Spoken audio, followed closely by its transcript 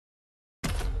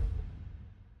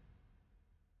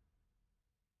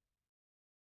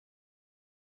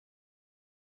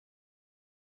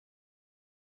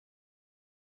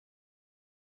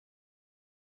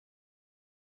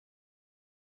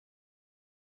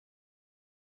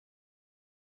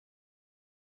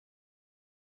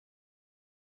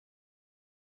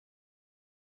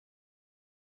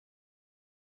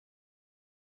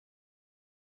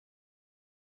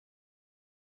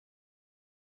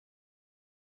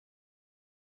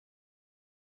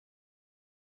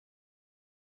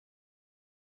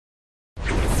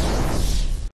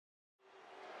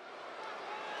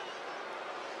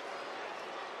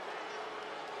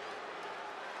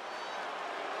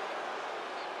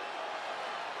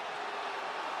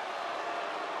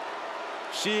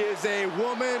She is a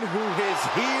woman who is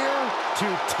here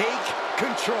to take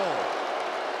control.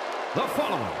 The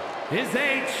following is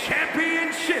a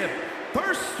championship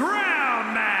first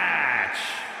round match.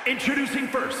 Introducing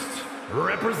first,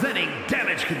 representing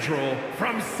Damage Control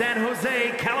from San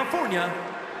Jose, California,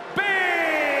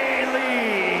 Bayley.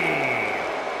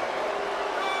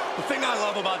 The thing I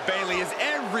love about Bayley is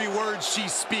every word she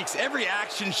speaks, every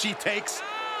action she takes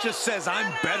just says,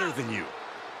 I'm better than you.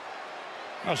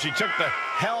 Well, she took the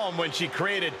helm when she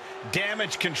created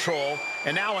Damage Control,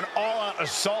 and now an all-out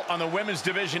assault on the women's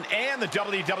division and the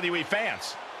WWE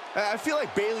fans. I feel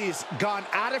like Bayley's gone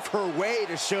out of her way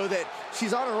to show that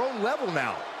she's on her own level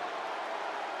now.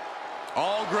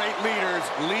 All great leaders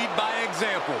lead by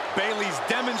example. Bayley's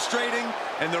demonstrating,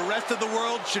 and the rest of the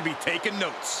world should be taking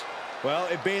notes. Well,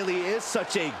 if Bayley is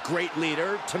such a great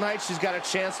leader, tonight she's got a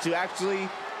chance to actually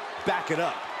back it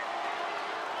up.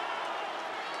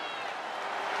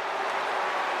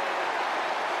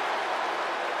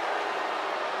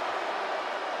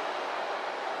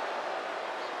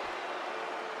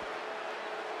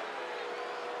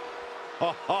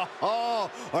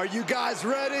 Are you guys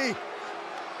ready?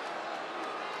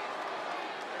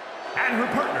 And her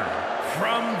partner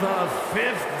from the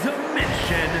fifth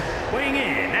dimension, weighing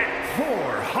in at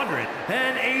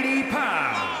 480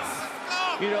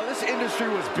 pounds. You know, this industry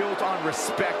was built on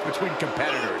respect between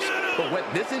competitors. But when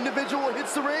this individual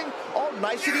hits the ring, all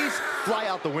niceties fly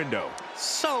out the window.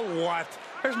 So what?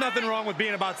 There's nothing wrong with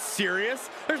being about serious.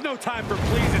 There's no time for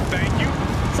please and thank you.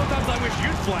 Sometimes I wish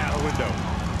you'd fly out a window.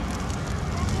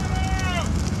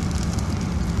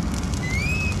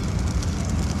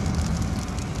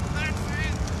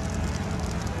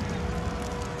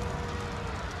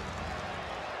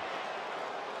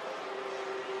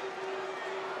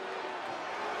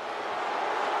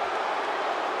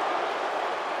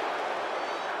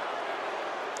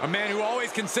 A man who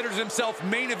always considers himself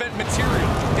main event material,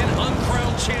 an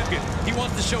uncrowned champion. He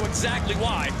wants to show exactly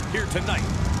why here tonight.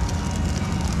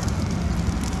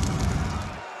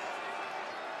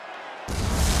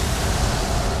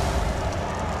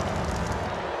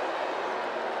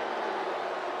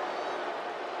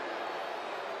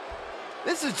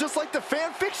 This is just like the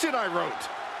fan fiction I wrote.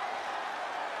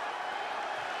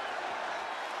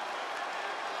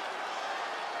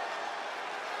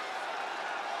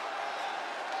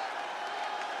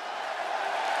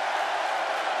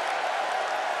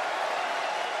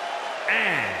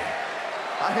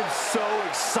 I am so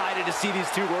excited to see these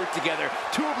two work together.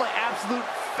 Two of my absolute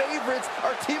favorites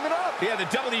are teaming up. Yeah, the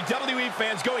WWE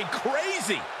fans going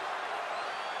crazy.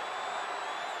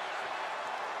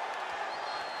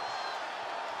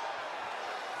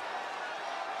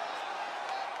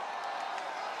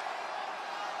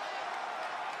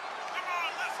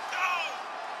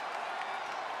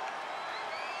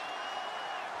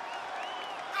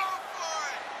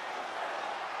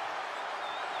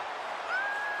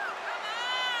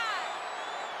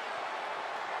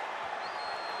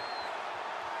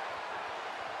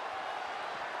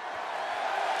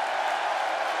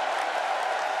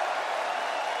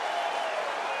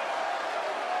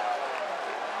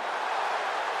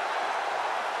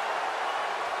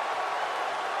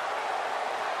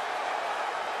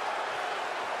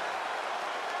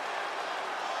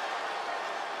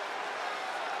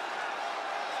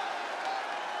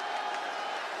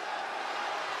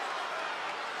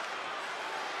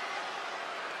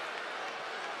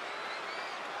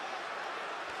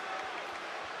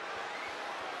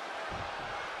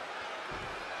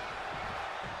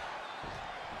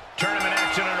 Tournament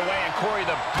action underway, and Corey,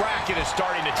 the bracket is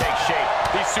starting to take shape.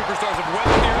 These superstars have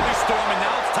weathered the early storm, and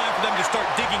now it's time for them to start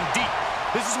digging deep.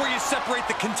 This is where you separate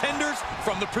the contenders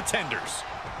from the pretenders.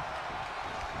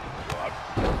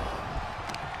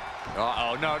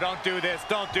 Uh-oh, no, don't do this,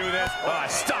 don't do this.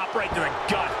 Stop right to the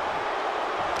gut.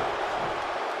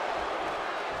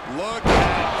 Look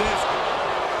at this.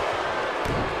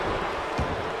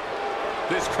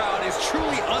 This crowd is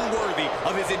truly unworthy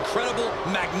of his incredible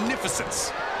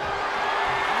magnificence.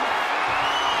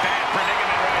 Bad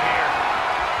predicament right here.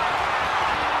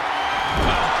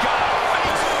 Oh, God,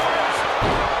 face first.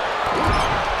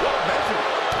 What a measure.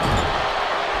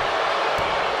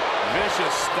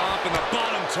 Vicious stomp in the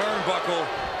bottom turnbuckle.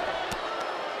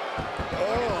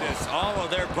 Look at this, all of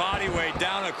their body weight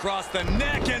down across the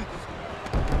neck, and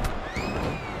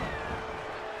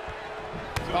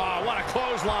oh, what a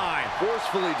clothesline.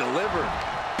 Forcefully delivered.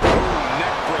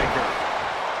 Neck breaker.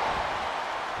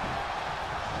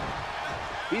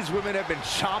 These women have been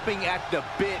chomping at the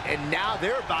bit, and now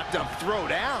they're about to throw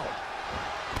down.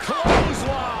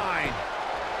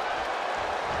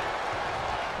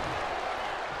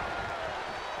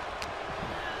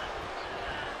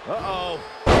 Uh-oh.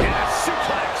 And a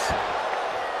suplex.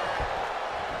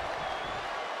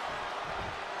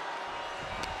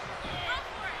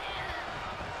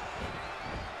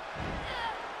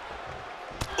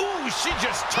 Ooh, she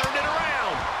just turned it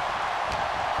around.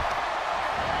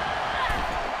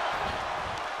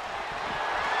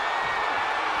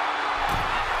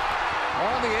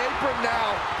 On the apron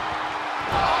now.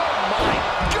 Oh, my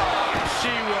God.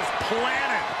 She was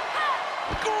planted.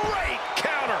 Great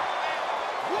counter.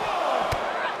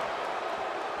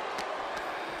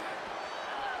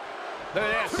 Look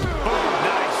at this. Boom,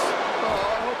 nice. Oh,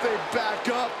 I hope they back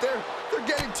up. They're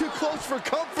getting too close for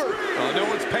comfort. No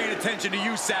one's paying attention to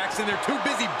you, Saxton. They're too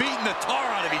busy beating the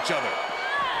tar out of each other.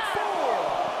 4.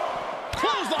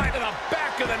 Clothesline to the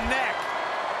back of the neck.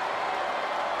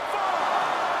 5.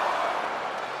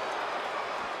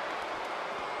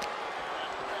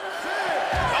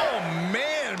 Oh,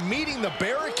 man, meeting the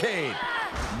barricade.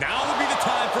 Now would be the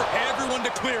time for everyone to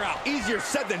clear out. Easier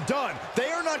said than done.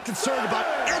 They are not concerned about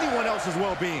anyone else's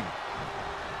well-being.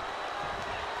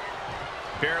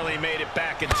 Barely made it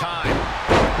back in time.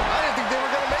 I didn't think they were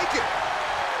going to make it.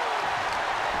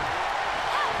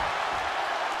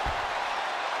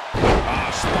 Oh,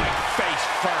 spike face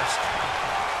first.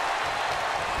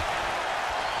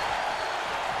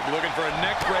 You're looking for a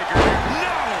neck breaker here.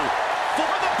 No!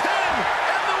 For the pin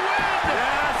and the win!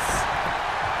 Yes!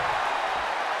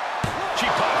 She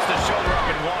pops the shoulder up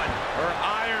and won. Her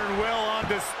iron will on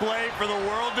display for the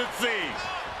world to see.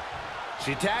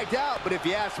 She tagged out, but if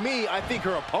you ask me, I think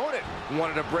her opponent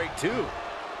wanted a break too.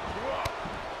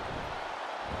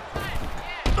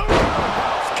 The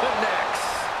roundhouse connects.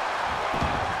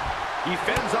 He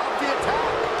fends off the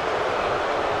attack.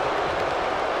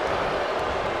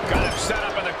 Got him set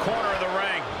up in the corner of the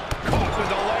ring. Caught with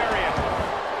the lariat.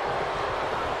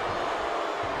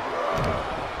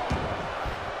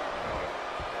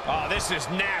 Oh, this is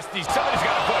nasty. Somebody's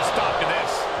got to put a stop to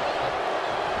this.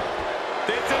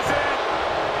 This is it.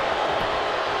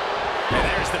 And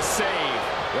there's the save.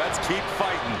 Let's keep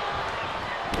fighting.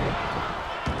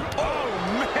 Oh,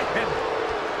 man. Look at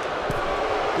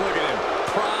him.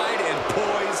 Pride and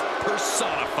poise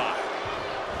personified.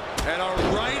 And a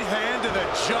right hand to the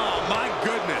jaw. My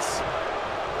goodness.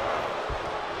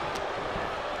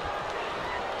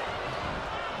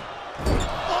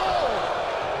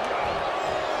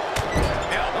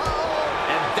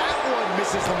 And that one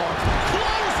misses the mark.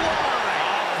 Clothesline.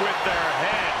 Off with their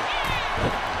head.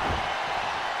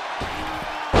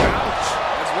 Ouch.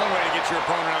 That's one way to get your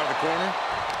opponent out of the corner.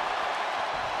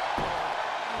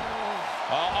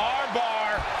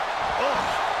 Armbar.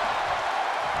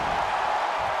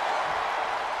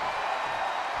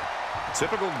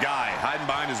 Typical guy hiding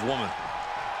behind his woman.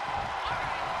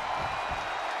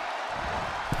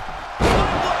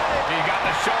 He got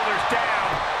the shoulders down.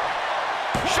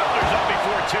 Shoulders up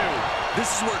before 2.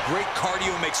 This is where great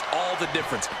cardio makes all the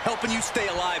difference, helping you stay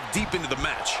alive deep into the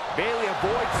match. Bayley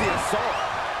avoids the assault.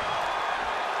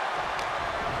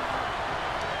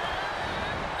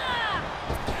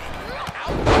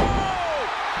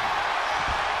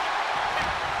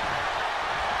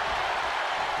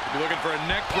 You're looking for a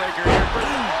neck breaker here.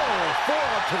 Oh,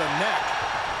 forearm to the neck.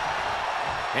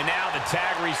 And now the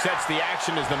tag resets the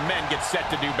action as the men get set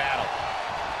to do battle.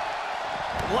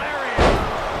 Lariat.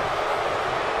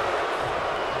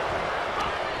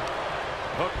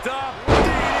 Hooked up.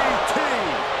 DDT.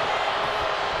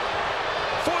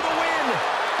 For the win!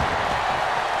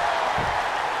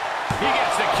 He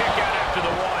gets the kick out after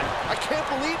the 1. I can't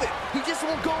believe it. He just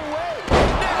won't go away.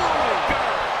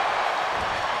 Neckbreaker!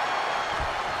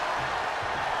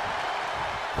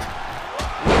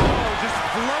 Just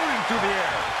floating through the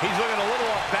air. He's looking a little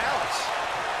off balance.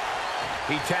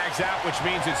 He tags out, which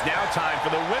means it's now time for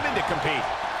the women to compete.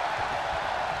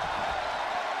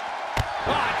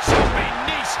 Jumping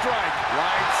knee strike.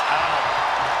 Lights out.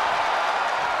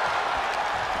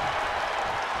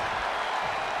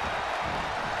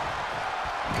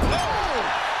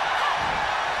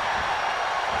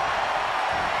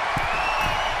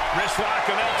 Wrist lock,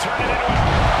 and they'll turn it into a...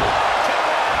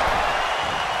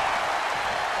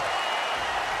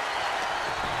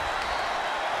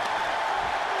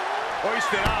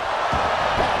 Hoisted up.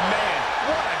 Oh, man.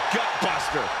 What a gut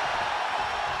buster.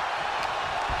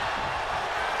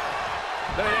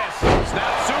 Look at this.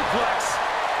 Snap suplex.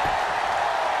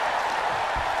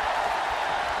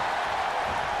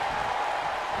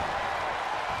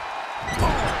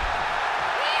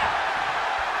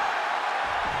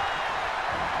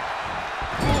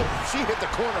 She hit the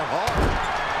corner hard.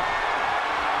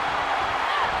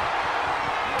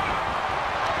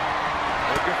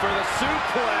 Looking for the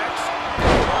suplex.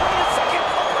 Second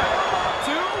cover.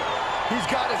 2. He's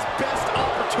got his best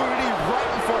opportunity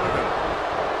right in front of him.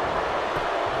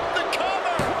 The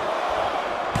cover!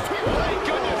 My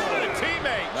goodness, what a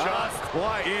teammate, Just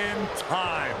quite in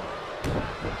time.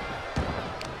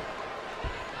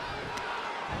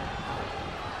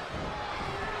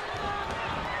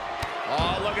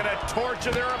 Oh, look at that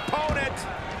torture their opponent.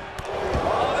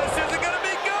 Oh, this isn't going to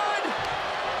be good.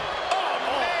 Oh,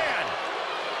 man.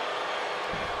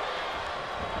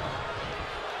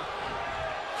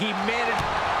 He managed.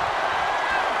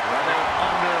 Running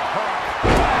under hook.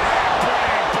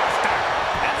 Brain buster.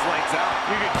 That's lights out.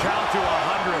 You can count to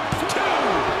 100. Two.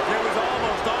 It was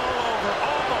almost all over.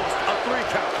 Almost a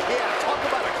 3 count. Yeah, talk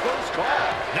about a close call.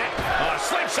 Neck.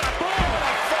 Slingshot. Boom. And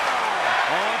a forearm.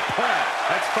 On point.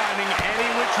 That's finding any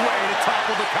which way to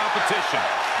topple the competition.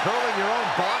 Curling your own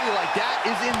body like that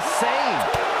is insane.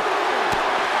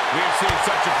 We've seen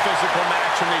such a physical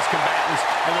match from these combatants,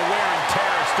 and the wear and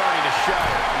tear is starting to show.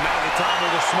 Now the time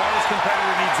where the smartest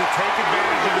competitor needs to take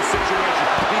advantage of the situation.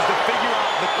 Needs to figure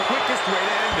out the quickest way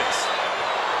to end this.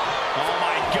 Oh,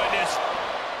 my goodness.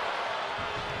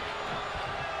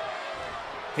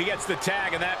 He gets the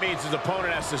tag, and that means his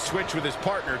opponent has to switch with his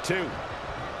partner, too.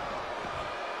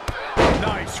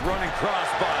 Nice running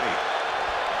crossbody.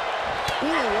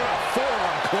 Ooh, what a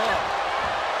forearm club.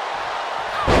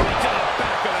 To the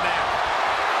back of the neck.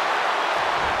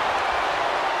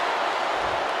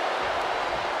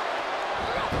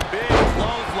 Big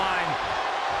clothesline.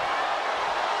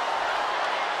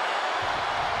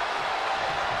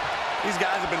 These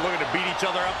guys have been looking to beat each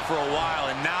other up for a while,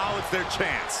 and now it's their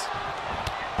chance.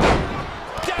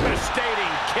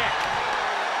 Devastating kick.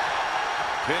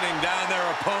 Pinning down their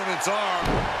opponent's arm,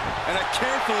 and a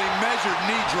carefully measured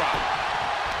knee drop.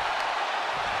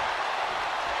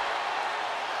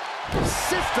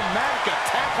 Systematic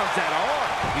attack on that arm.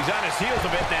 He's on his heels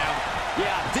a bit now.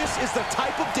 Yeah, this is the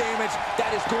type of damage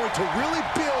that is going to really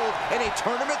build in a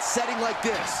tournament setting like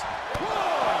this.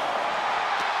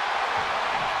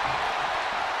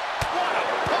 What a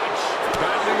punch.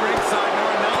 Battling ringside,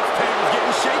 our announce table's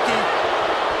getting shaky.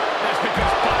 That's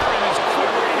because Byron is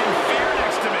quivering in fear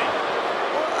next to me.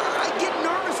 I get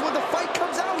nervous when the fight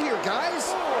comes out here,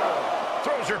 guys.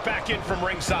 Throws her back in from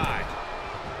ringside.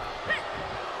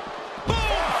 Boom!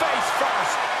 Face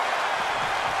first.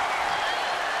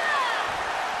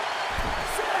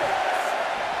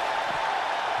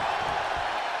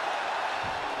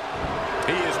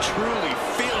 He is truly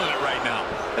feeling it right now.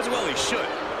 As well he should.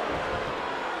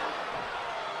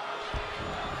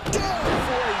 Down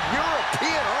for a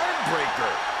European arm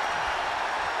breaker.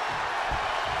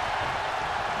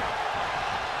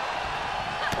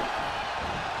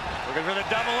 Looking for the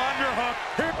double underhook.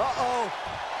 Uh-oh.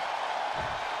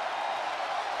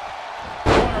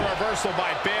 What a reversal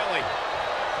by Bayley.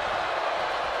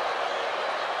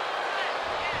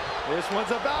 This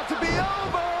one's about to be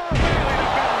over. Bayley to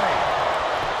Bayley.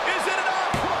 Is it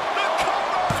enough? The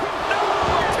cover. No,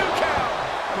 2 count.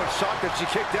 I'm shocked that she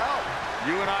kicked out.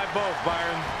 You and I both,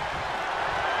 Byron.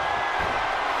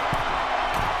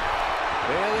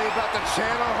 Bayley about to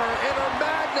channel her inner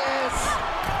madness.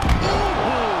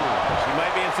 She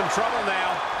might be in some trouble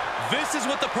now. This is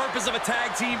what the purpose of a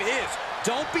tag team is.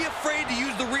 Don't be afraid to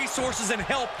use the resources and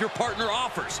help your partner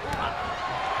offers.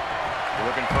 We're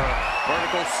looking for a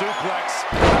vertical suplex.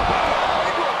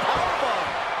 Into a powerbomb.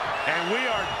 And we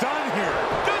are done here.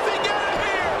 Does he get it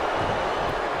here?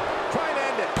 Try and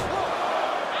end it.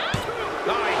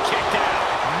 Oh, he kicked out.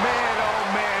 Man, oh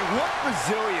man, what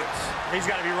resilience. He's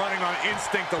got to be running on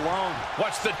instinct alone.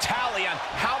 What's the tally on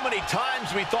how many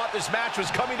times we thought this match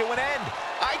was coming to an end?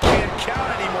 I can't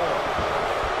count anymore.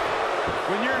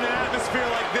 When you're in an atmosphere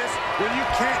like this, when you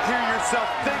can't hear yourself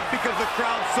think because the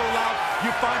crowd's so loud,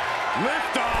 you find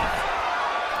lift off.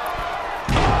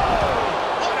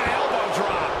 What an elbow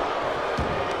drop.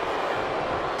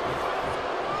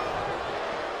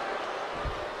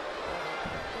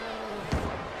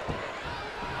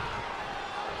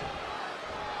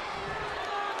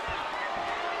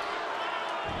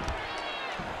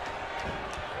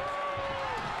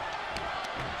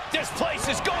 This place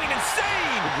is going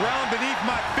insane. The ground beneath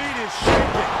my feet is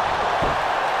shaking.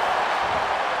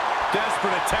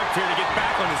 Desperate attempt here to get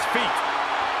back on his feet.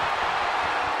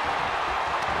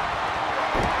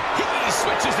 He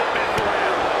switches it back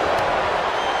around.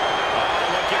 Oh,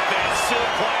 look at that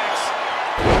suplex.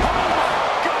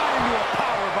 Got into a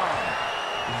powerbomb.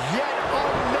 Yet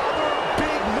another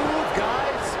big move,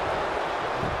 guys.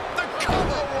 The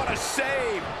cover, what a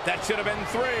save. That should have been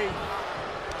 3.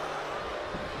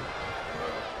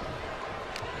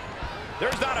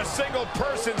 There's not a single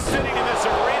person sitting in this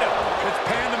arena. It's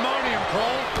pandemonium,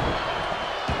 Cole.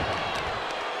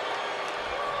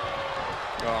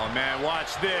 Oh, man,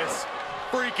 watch this.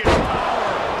 Freaking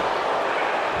power.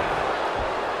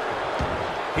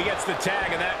 He gets the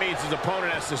tag, and that means his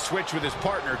opponent has to switch with his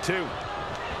partner, too.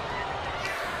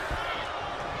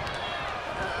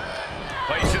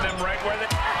 Placing them right where they...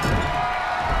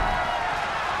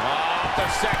 Off the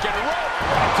second rope.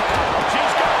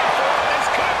 She's going for it. This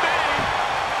could be.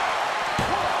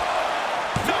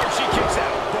 No, she kicks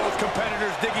out. Both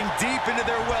competitors digging deep into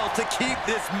their well to keep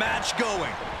this match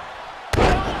going.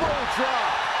 Elbow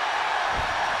drop.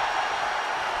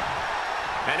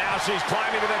 And now she's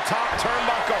climbing to the top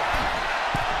turnbuckle.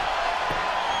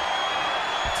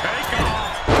 Take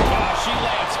off. Oh, she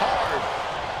lands hard.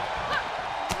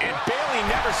 And Bayley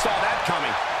never saw that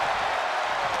coming.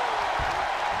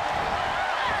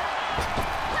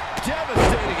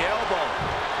 Devastating elbow.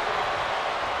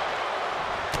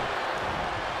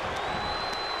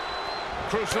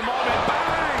 Crucial moment.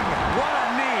 Bang! What a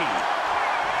knee.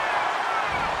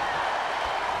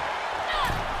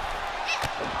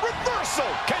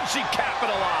 Reversal. Can she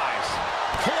capitalize?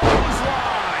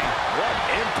 Clothesline. What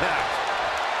impact.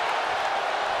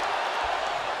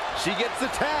 She gets the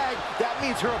tag. That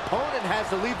means her opponent has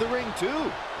to leave the ring,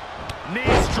 too. Knee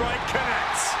strike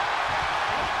connects.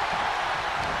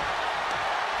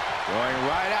 Going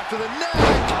right after the neck.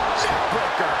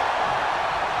 Neckbreaker.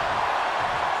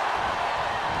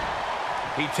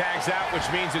 He tags out, which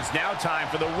means it's now time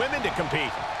for the women to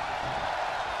compete.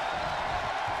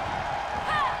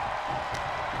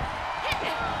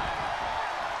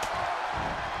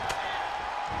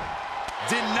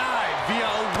 Denied via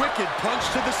a wicked punch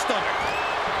to the stomach.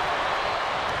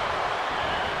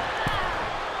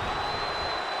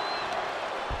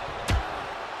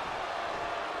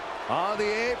 On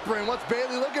the apron, what's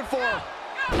Bayley looking for?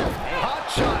 Hot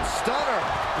shot stunner.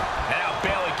 And now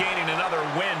Bayley gaining another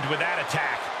wind with that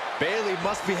attack. Bayley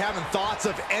must be having thoughts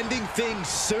of ending things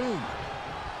soon.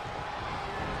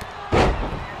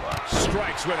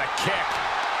 Strikes with a kick.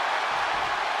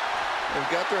 They've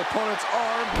got their opponent's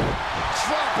arm.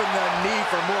 Dropping the knee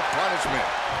for more punishment.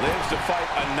 Lives to fight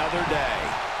another day.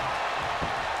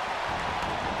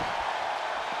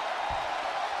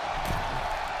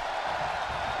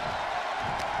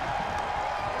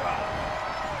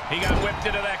 He got whipped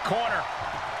into that corner.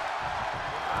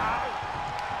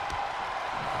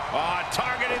 Oh,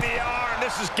 targeting the arm.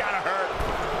 This has got to hurt.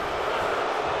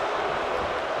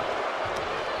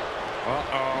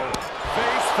 Uh-oh.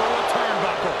 Face full of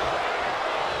turnbuckle.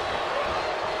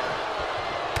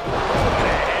 And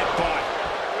a headbutt.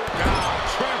 Now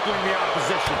trampling the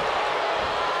opposition.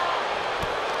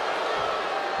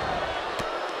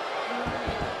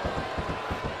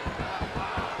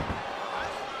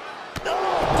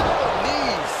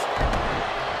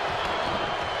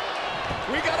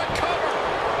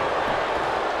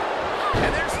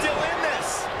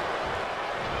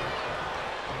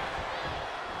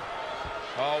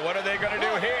 Oh, what are they going to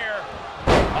do here?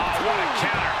 Oh, what a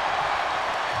counter.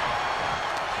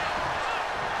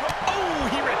 Oh,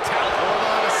 he retaliated. Hold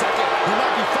on a second. He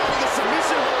might be finding a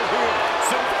submission hold here.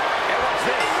 So, and what's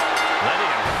this? Letting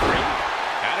him free?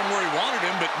 Had him where he wanted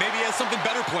him, but maybe he has something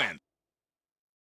better planned.